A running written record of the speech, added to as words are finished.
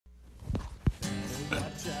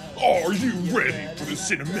Are you ready for the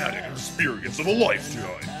cinematic experience of a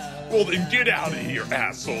lifetime? Well then get out of here,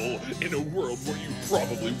 asshole! In a world where you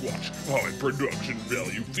probably watch high production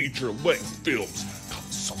value feature-length films,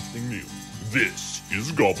 comes something new. This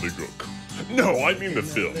is Gobbledegook. No, I mean the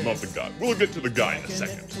film, not the guy. We'll get to the guy in a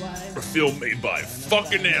second. A film made by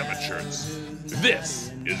fucking amateurs.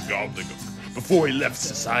 This is Gobbledegook. Before he left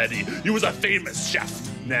society, he was a famous chef.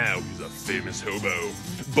 Now he's a famous hobo.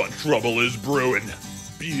 But trouble is brewing.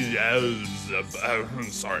 Beelzebub,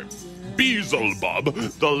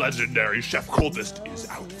 the legendary chef cultist, is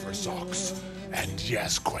out for socks. And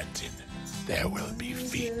yes, Quentin, there will be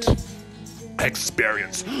feet.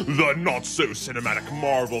 Experience the not-so-cinematic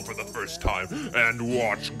marvel for the first time and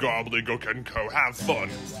watch Gobbledegook & Co. have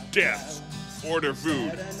fun, dance, order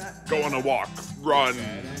food, go on a walk, run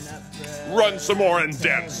some more and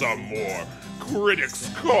dance some more.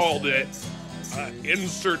 Critics called it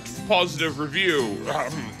insert positive review.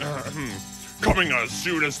 Coming as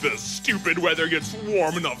soon as the stupid weather gets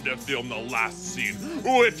warm enough to film the last scene,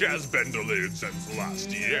 which has been delayed since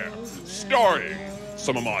last year. Starring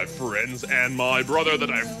some of my friends and my brother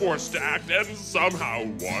that I forced to act in somehow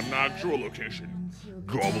one actual location.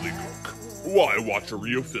 Gobbledegook. Why watch a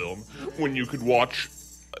real film when you could watch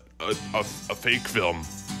a fake film?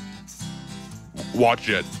 Watch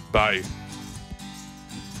it. Bye.